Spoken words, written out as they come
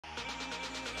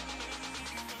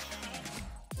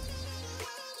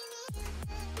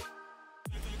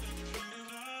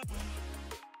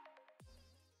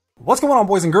What's going on,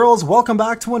 boys and girls? Welcome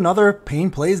back to another Payne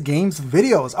Plays Games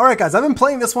videos. Alright guys, I've been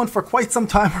playing this one for quite some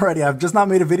time already. I've just not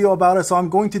made a video about it, so I'm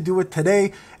going to do it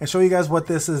today and show you guys what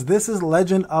this is. This is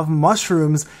Legend of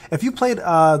Mushrooms. If you played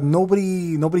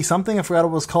Nobody something, I forgot what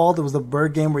it was called. It was the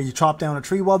bird game where you chop down a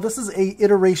tree. Well, this is a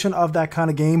iteration of that kind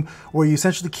of game where you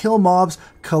essentially kill mobs,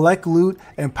 collect loot,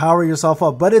 and power yourself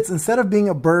up. But it's instead of being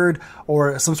a bird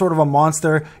or some sort of a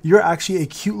monster, you're actually a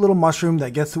cute little mushroom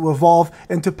that gets to evolve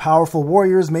into powerful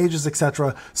warriors, mages,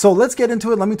 etc. So let's get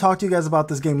into it. Let me talk to you guys about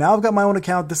this game. Now I've got my own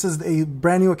account. This is a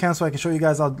brand new account, so I can show you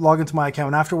guys. I'll log into my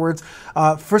account afterwards.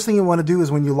 First thing you want to do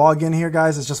is when you log in here,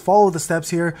 guys, is just follow the steps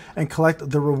here and collect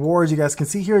the rewards. You guys can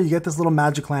see here, you get this little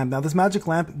magic lamp. Now this magic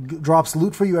lamp drops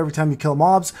loot for you every time you kill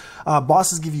mobs.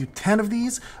 Bosses give you 10 of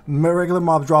these. Regular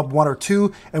mobs drop 1 or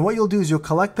 2. And what you'll do is you'll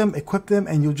collect them, equip them,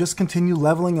 and you'll just continue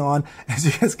leveling on. As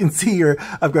you guys can see here,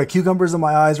 I've got cucumbers in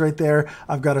my eyes right there.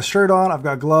 I've got a shirt on, I've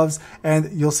got gloves,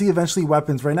 and you'll see eventually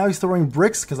weapons. Right now he's throwing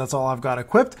bricks because that's all I've got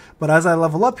equipped, but as I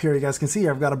level up here, you guys can see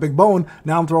I've got a big bone.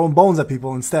 Now I'm throwing bones at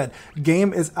people instead.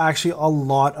 Game is actually a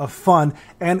lot of fun,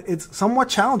 and it's somewhat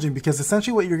challenging because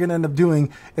essentially what you're going to end up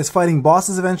doing is fighting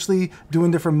bosses eventually,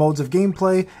 doing different modes of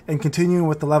gameplay, and continuing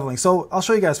with the leveling. So I'll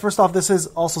show you guys. First off, this is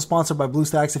also sponsored by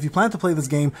BlueStacks. If you plan to play this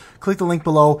game, click the link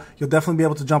below. You'll definitely be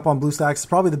able to jump on BlueStacks. It's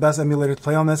probably the best emulator to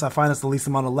play on this. I find it's the least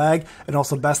amount of lag and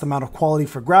also best amount of quality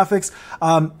for graphics.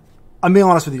 I'm being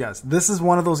honest with you guys. This is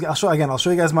one of those. I'll show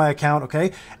you guys my account,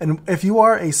 okay? And if you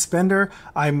are a spender,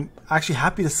 I'm actually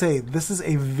happy to say this is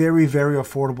a very, very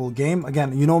affordable game.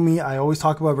 Again, you know me, I always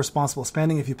talk about responsible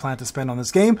spending. If you plan to spend on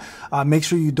this game, make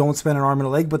sure you don't spend an arm and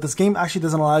a leg. But this game actually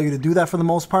doesn't allow you to do that for the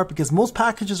most part because most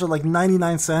packages are like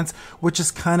 99 cents, which is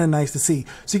kind of nice to see.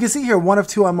 So you can see here, 1 of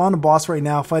 2. I'm on a boss right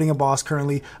now, fighting a boss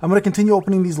currently. I'm going to continue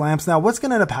opening these lamps. Now, what's going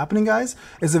to end up happening, guys,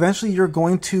 is eventually you're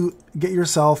going to get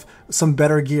yourself some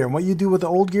better gear. And what you do with the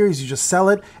old gear is you just sell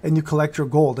it and you collect your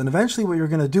gold. And eventually what you're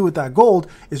going to do with that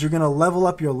gold is you're going to level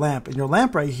up your lamp. And your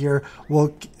lamp right here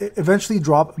will eventually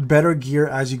drop better gear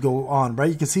as you go on, right?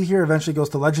 You can see here eventually goes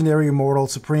to Legendary, Immortal,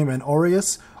 Supreme, and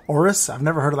Aureus. I've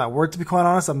never heard of that word, to be quite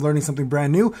honest. I'm learning something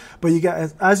brand new. But you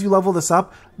get, as you level this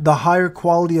up, the higher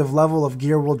quality of level of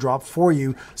gear will drop for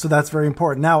you. So that's very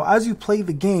important. Now, as you play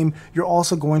the game, you're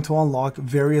also going to unlock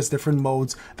various different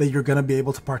modes that you're going to be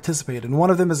able to participate in. One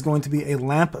of them is going to be a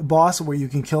lamp boss where you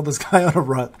can kill this guy on a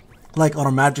run, like on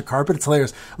a magic carpet. It's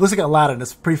hilarious. It looks like Aladdin.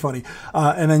 It's pretty funny.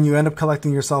 And then you end up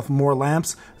collecting yourself more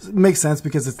lamps. It makes sense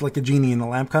because it's like a genie in a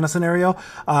lamp kind of scenario.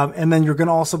 And then you're going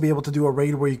to also be able to do a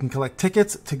raid where you can collect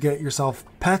tickets to get yourself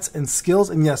pets and skills.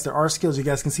 And yes, there are skills. You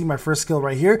guys can see my first skill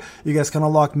right here. You guys can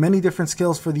unlock many different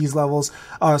skills for these levels,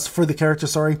 for the character,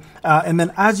 sorry. And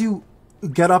then as you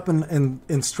get up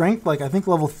in strength, like I think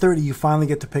level 30, you finally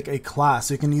get to pick a class.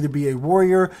 So you can either be a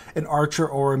warrior, an archer,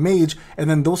 or a mage, and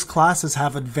then those classes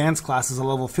have advanced classes at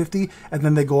level 50, and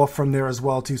then they go up from there as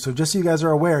well too. So just so you guys are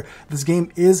aware, this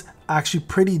game is actually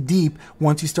pretty deep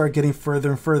once you start getting further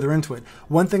and further into it.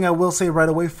 One thing I will say right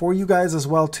away for you guys as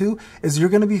well too is you're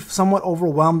going to be somewhat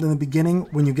overwhelmed in the beginning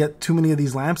when you get too many of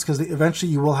these lamps because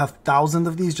eventually you will have thousands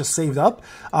of these just saved up.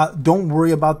 Don't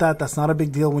worry about that. That's not a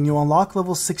big deal. When you unlock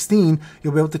level 16,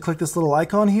 you'll be able to click this little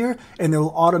icon here and it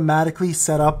will automatically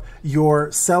set up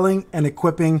your selling and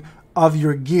equipping of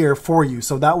your gear for you.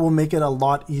 So that will make it a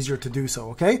lot easier to do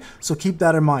so, okay? So keep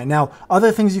that in mind. Now,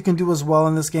 other things you can do as well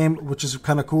in this game, which is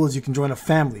kind of cool, is you can join a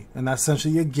family, and that's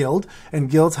essentially a guild. And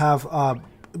guilds have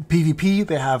PvP,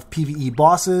 they have PvE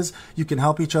bosses. You can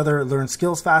help each other learn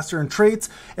skills faster and traits.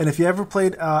 And if you ever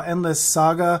played Endless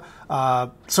Grades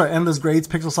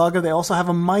Pixel Saga, they also have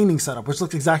a mining setup, which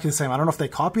looks exactly the same. I don't know if they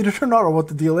copied it or not or what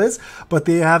the deal is, but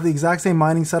they have the exact same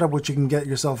mining setup, which you can get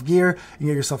yourself gear, you can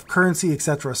get yourself currency,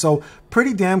 etc. So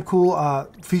pretty damn cool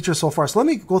feature so far. So let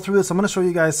me go through this. I'm going to show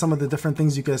you guys some of the different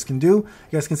things you guys can do.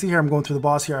 You guys can see here, I'm going through the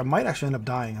boss here. I might actually end up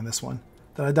dying on this one.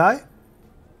 Did I die?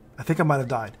 I think I might have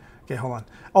died. Okay, hold on.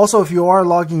 Also, if you are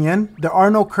logging in, there are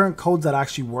no current codes that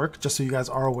actually work, just so you guys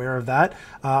are aware of that.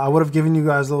 I would have given you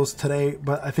guys those today,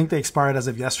 but I think they expired as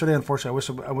of yesterday.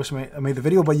 Unfortunately, I wish I made the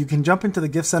video, but you can jump into the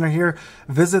gift center here,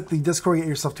 visit the Discord, get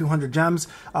yourself 200 gems,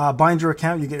 bind your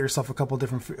account, you get yourself a couple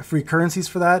different free currencies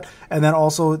for that, and then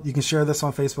also you can share this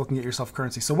on Facebook and get yourself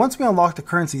currency. So once we unlock the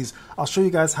currencies, I'll show you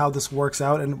guys how this works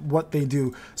out and what they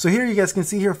do. So here you guys can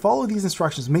see here, follow these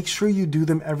instructions. Make sure you do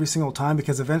them every single time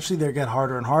because eventually they get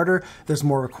harder and harder. There's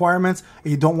more requirements.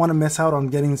 You don't want to miss out on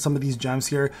getting some of these gems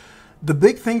here. The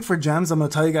big thing for gems, I'm going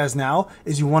to tell you guys now,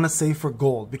 is you want to save for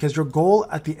gold, because your goal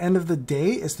at the end of the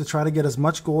day is to try to get as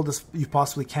much gold as you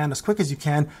possibly can, as quick as you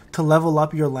can, to level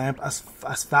up your lamp as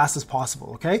fast as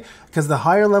possible, okay? Because the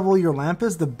higher level your lamp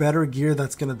is, the better gear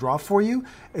that's going to drop for you.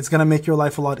 It's going to make your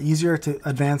life a lot easier to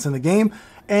advance in the game.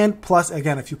 And plus,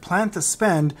 again, if you plan to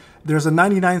spend, there's a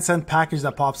 99-cent package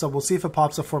that pops up. We'll see if it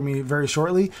pops up for me very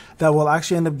shortly. That will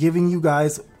actually end up giving you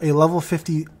guys a level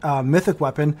 50 mythic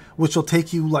weapon, which will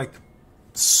take you like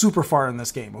super far in this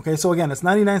game. Okay, so again, it's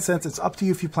 99 cents. It's up to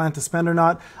you if you plan to spend or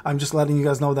not. I'm just letting you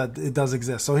guys know that it does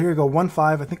exist. So here you go,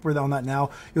 1.5. I think we're on that now.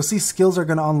 You'll see skills are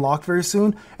going to unlock very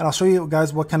soon, and I'll show you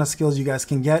guys what kind of skills you guys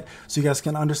can get, so you guys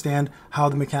can understand how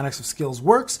the mechanics of skills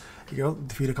works. Here you go,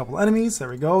 defeat a couple enemies. There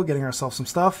we go, getting ourselves some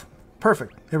stuff.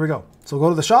 Perfect. Here we go. So go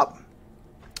to the shop.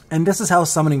 And this is how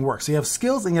summoning works. So you have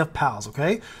skills and you have pals,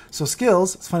 okay? So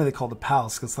skills, it's funny they call it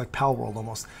pals, because it's like Pal World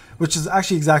almost, which is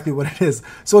actually exactly what it is.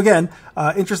 So again,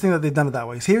 interesting that they've done it that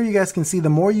way. So here you guys can see the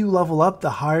more you level up, the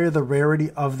higher the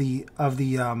rarity of the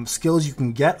skills you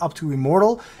can get up to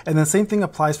Immortal. And then same thing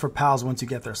applies for pals once you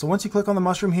get there. So once you click on the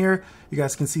mushroom here, you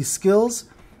guys can see skills.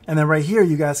 And then right here,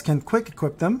 you guys can quick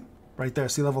equip them. Right there,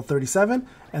 see level 37.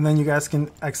 And then you guys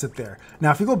can exit there.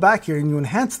 Now, if you go back here and you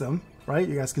enhance them, right,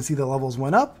 you guys can see the levels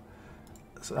went up.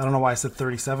 So I don't know why I said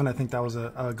 37. I think that was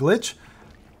a glitch.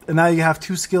 And now you have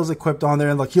 2 skills equipped on there.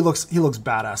 And look, he looks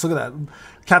badass. Look at that.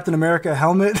 Captain America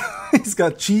helmet. He's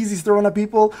got cheese he's throwing at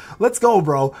people. Let's go,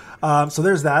 bro. So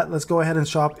there's that. Let's go ahead and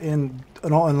shop in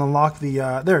and unlock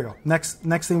the... there we go.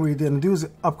 Next thing we're going to do is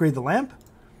upgrade the lamp.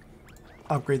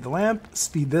 Upgrade the lamp.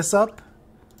 Speed this up.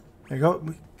 There you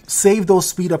go. Save those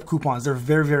speed up coupons. They're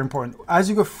very, very important. As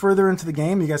you go further into the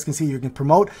game, you guys can see you can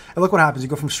promote. And look what happens. You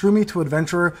go from Shroomy to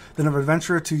Adventurer, then of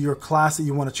Adventurer to your class that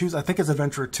you want to choose. I think it's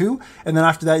Adventurer 2. And then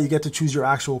after that, you get to choose your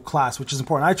actual class, which is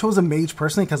important. I chose a Mage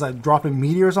personally because dropping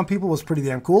meteors on people was pretty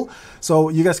damn cool. So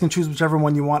you guys can choose whichever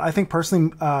one you want. I think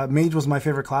personally, Mage was my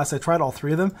favorite class. I tried all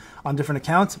 3 of them on different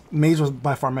accounts. Mage was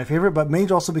by far my favorite, but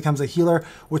Mage also becomes a healer,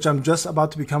 which I'm just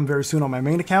about to become very soon on my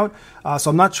main account. So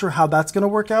I'm not sure how that's going to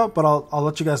work out, but I'll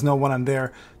let you guys know when I'm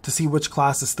there to see which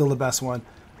class is still the best one.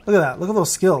 Look at that. Look at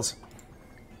those skills.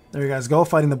 There you guys go,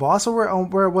 fighting the boss. So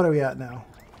what are we at now?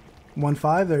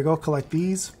 1.5. There you go. Collect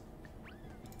these.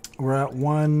 We're at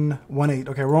 1.8.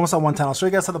 Okay, we're almost at 1.10. I'll show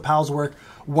you guys how the pals work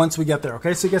once we get there.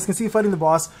 Okay, so you guys can see fighting the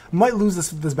boss. Might lose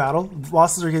this battle. The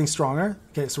bosses are getting stronger.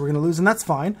 Okay, so we're going to lose, and that's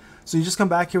fine. So you just come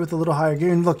back here with a little higher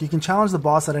gear. And look, you can challenge the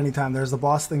boss at any time. There's the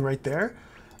boss thing right there.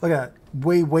 Look at that.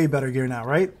 Way, way better gear now,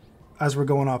 right? As we're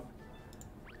going up.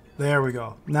 There we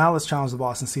go. Now let's challenge the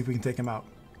boss and see if we can take him out.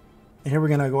 And here we're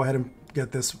going to go ahead and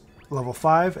get this level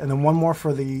 5. And then one more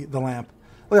for the lamp.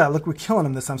 Look at that. Look, we're killing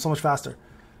him this time so much faster.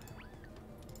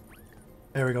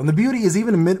 There we go. And the beauty is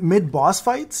even in mid-boss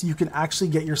fights, you can actually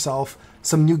get yourself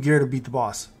some new gear to beat the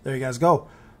boss. There you guys go.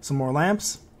 Some more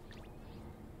lamps.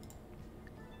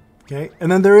 Okay,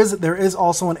 and then there is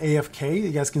also an AFK.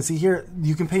 You guys can see here,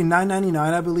 you can pay $9.99,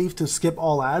 I believe, to skip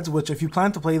all ads, which if you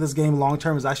plan to play this game long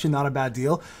term is actually not a bad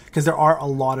deal because there are a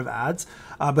lot of ads.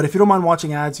 But if you don't mind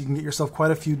watching ads, you can get yourself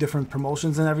quite a few different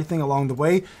promotions and everything along the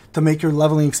way to make your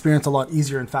leveling experience a lot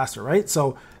easier and faster, right?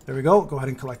 So there we go. Go ahead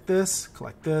and collect this,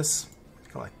 collect this,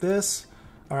 collect this.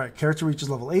 All right, character reaches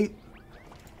level 8.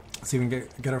 Let's see if we can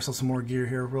get ourselves some more gear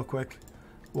here real quick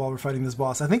while we're fighting this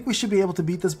boss. I think we should be able to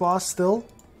beat this boss still.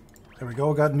 There we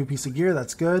go. Got a new piece of gear.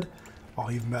 That's good.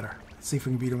 Oh, even better. Let's see if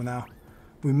we can beat him now.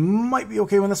 We might be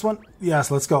okay with this one.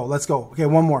 Yes, let's go. Let's go. Okay,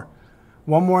 one more.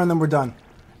 One more and then we're done.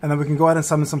 And then we can go ahead and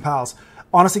summon some pals.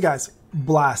 Honestly, guys,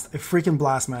 blast. A freaking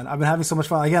blast, man. I've been having so much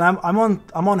fun. Again, I'm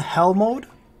on hell mode.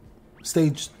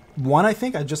 Stage 1, I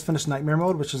think. I just finished nightmare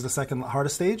mode, which is the second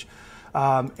hardest stage.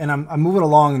 And I'm moving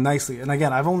along nicely. And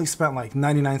again, I've only spent like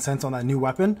 99 cents on that new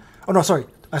weapon. Oh, no, sorry.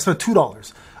 I spent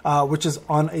 $2. Which is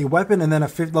on a weapon and then a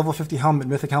level 50 helmet,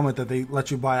 mythic helmet that they let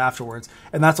you buy afterwards.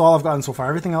 And that's all I've gotten so far.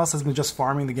 Everything else has been just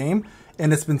farming the game,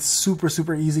 and it's been super,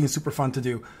 super easy and super fun to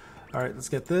do. All right, let's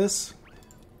get this.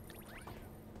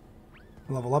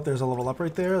 Level up. There's a level up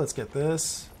right there. Let's get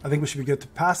this. I think we should be good to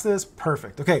pass this.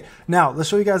 Perfect. Okay, now let's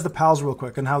show you guys the pals real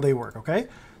quick and how they work, okay?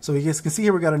 So you guys can see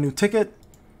here we got a new ticket.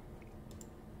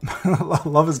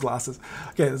 Love his glasses.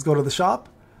 Okay, let's go to the shop.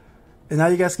 And now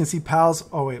you guys can see pals.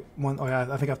 Oh, wait. Oh, yeah.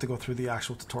 I think I have to go through the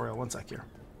actual tutorial. One sec here.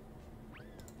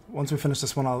 Once we finish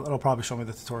this one, it'll probably show me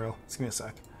the tutorial. Just give me a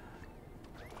sec.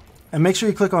 And make sure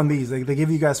you click on these. They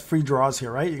give you guys free draws here,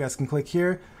 right? You guys can click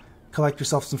here. collect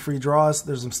yourself some free draws.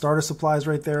 There's some starter supplies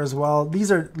right there as well.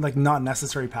 These are like not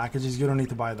necessary packages. You don't need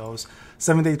to buy those.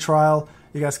 7-day trial.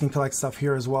 You guys can collect stuff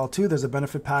here as well too. There's a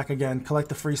benefit pack again. Collect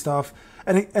the free stuff.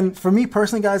 And for me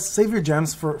personally, guys, save your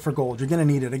gems for gold. You're gonna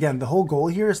need it. Again, the whole goal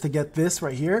here is to get this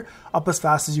right here up as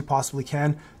fast as you possibly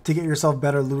can to get yourself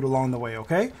better loot along the way.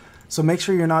 Okay. So make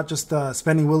sure you're not just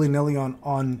spending willy-nilly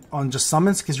on just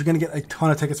summons, because you're gonna get a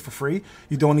ton of tickets for free.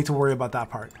 You don't need to worry about that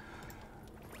part.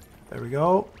 There we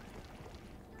go.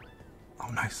 Oh,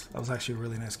 nice. That was actually a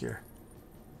really nice gear.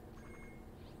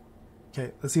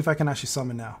 Okay, let's see if I can actually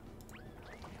summon now.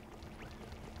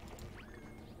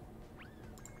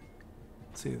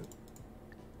 Let's see.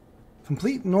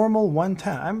 Complete normal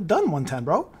 110. I'm done 110,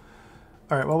 bro. All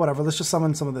right, well, whatever. Let's just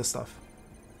summon some of this stuff.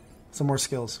 Some more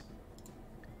skills.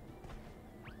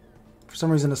 For some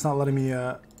reason, it's not letting me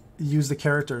use the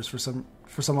characters for some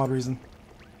odd reason.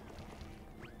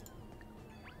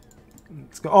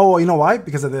 Let's go. Oh, you know why?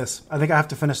 Because of this. I think I have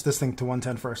to finish this thing to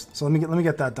 110 first. So let me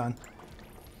get that done.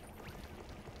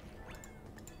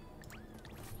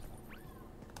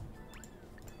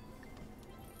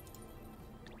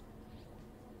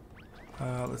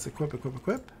 Let's equip.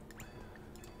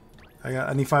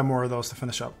 I need 5 more of those to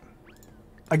finish up.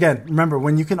 Again, remember,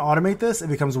 when you can automate this, it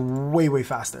becomes way, way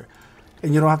faster.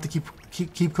 And you don't have to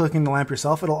keep clicking the lamp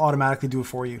yourself. It'll automatically do it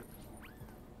for you.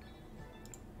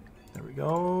 There we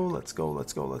go. Let's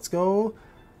go.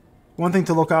 One thing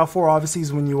to look out for, obviously,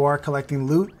 is when you are collecting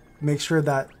loot, make sure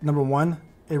that, number 1,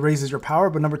 it raises your power,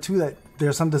 but number 2, that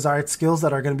there's some desired skills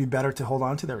that are going to be better to hold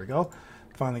on to. There we go.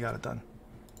 Finally got it done.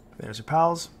 There's your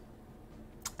pals.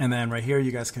 And then right here,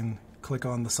 you guys can click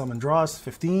on the summon draws,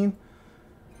 15.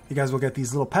 You guys will get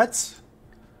these little pets,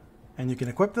 and you can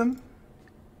equip them.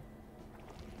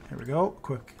 Here we go,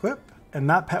 equip. And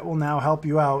that pet will now help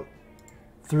you out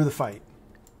through the fight.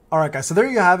 All right, guys, so there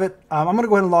you have it. I'm going to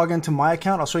go ahead and log into my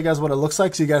account. I'll show you guys what it looks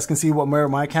like so you guys can see where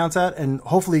my account's at. And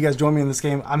hopefully you guys join me in this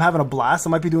game. I'm having a blast. I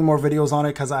might be doing more videos on it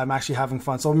because I'm actually having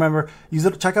fun. So remember, use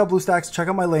it. Check out BlueStacks. Check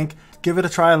out my link. Give it a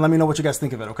try and let me know what you guys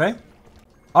think of it, okay?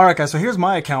 Alright guys, so here's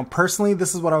my account. Personally,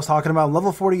 this is what I was talking about.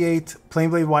 Level 48,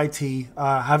 Payneblade YT.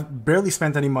 Have barely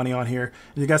spent any money on here.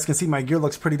 You guys can see my gear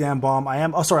looks pretty damn bomb.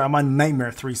 I'm on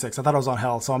Nightmare 3.6. I thought I was on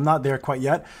Hell, so I'm not there quite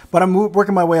yet. But I'm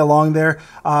working my way along there.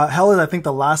 Hell is, I think,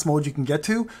 the last mode you can get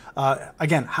to.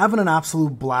 Again, having an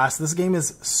absolute blast. This game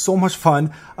is so much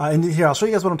fun. And here, I'll show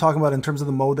you guys what I'm talking about in terms of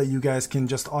the mode that you guys can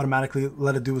just automatically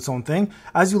let it do its own thing.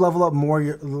 As you level up more,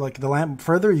 like the lamp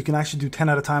further, you can actually do 10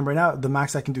 at a time. Right now, the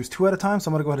max I can do is 2 at a time. So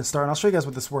I'm going to go ahead and start, and I'll show you guys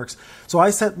what this works. So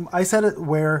I set it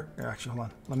where, actually, hold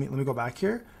on, let me go back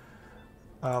here.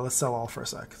 Let's sell all for a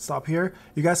sec. Stop here.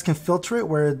 You guys can filter it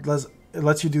where it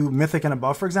lets you do mythic and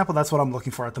above, for example. That's what I'm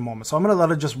looking for at the moment. So I'm going to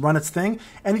let it just run its thing.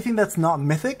 Anything that's not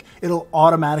mythic, it'll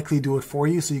automatically do it for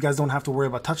you, so you guys don't have to worry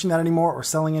about touching that anymore or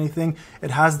selling anything.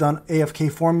 It has done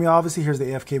AFK for me, obviously. Here's the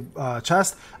AFK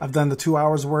chest. I've done the 2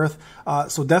 hours worth.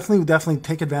 So definitely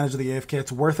take advantage of the AFK.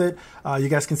 It's worth it. You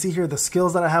guys can see here the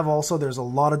skills that I have also. There's a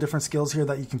lot of different skills here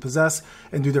that you can possess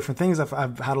and do different things.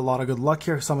 I've had a lot of good luck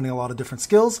here, summoning a lot of different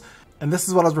skills. And this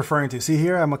is what I was referring to. See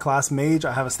here, I'm a class mage.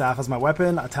 I have a staff as my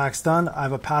weapon, attack stun. I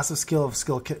have a passive skill of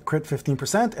skill crit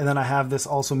 15%. And then I have this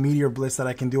also meteor blitz that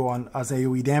I can do on as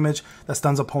AoE damage that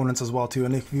stuns opponents as well too.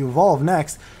 And if you evolve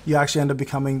next, you actually end up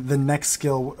becoming the next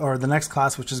skill or the next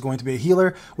class, which is going to be a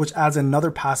healer, which adds another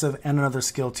passive and another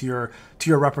skill to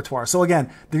your repertoire. So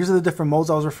again, these are the different modes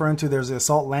I was referring to. There's the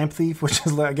Assault Lamp Thief, which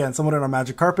is again somewhat in our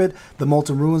magic carpet. The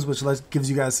Molten Runes, which gives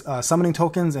you guys summoning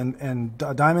tokens and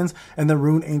diamonds, and the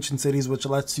Rune Ancient Cities, which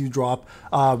lets you drop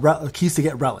keys to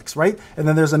get relics, right? And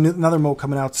then there's another mode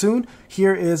coming out soon.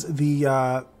 Here is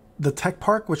the Tech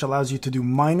Park, which allows you to do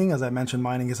mining. As I mentioned,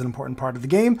 mining is an important part of the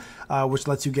game, which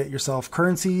lets you get yourself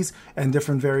currencies and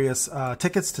different various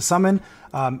tickets to summon.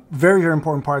 Very, very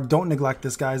important part. Don't neglect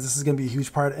this, guys. This is going to be a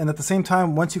huge part. And at the same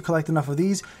time, once you collect enough of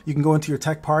these, you can go into your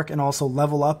Tech Park and also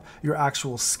level up your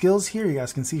actual skills here. You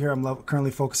guys can see here, I'm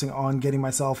currently focusing on getting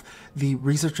myself the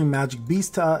Researching Magic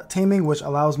Beast Taming, which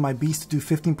allows my beast to do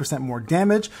 15% more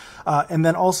damage. And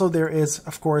then also there is,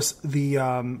 of course, the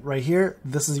right here,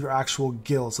 this is your actual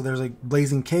guild. So there's a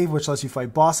Blazing Cave, which lets you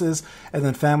fight bosses, and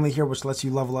then Family here, which lets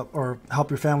you level up or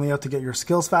help your family out to get your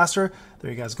skills faster.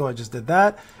 There you guys go. I just did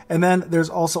that. And then there's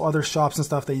also other shops and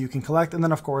stuff that you can collect. And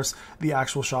then, of course, the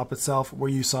actual shop itself where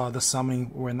you saw the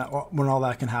summoning when all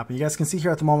that can happen. You guys can see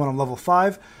here at the moment I'm level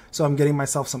 5, so I'm getting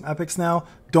myself some epics now.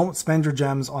 Don't spend your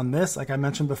gems on this. Like I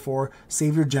mentioned before,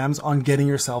 save your gems on getting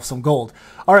yourself some gold.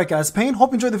 All right, guys, Payne,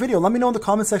 hope you enjoyed the video. Let me know in the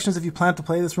comment sections if you plan to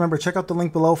play this. Remember, check out the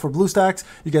link below for BlueStacks.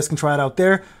 You guys can try it out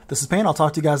there. This is Payne. I'll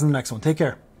talk to you guys in the next one. Take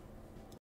care.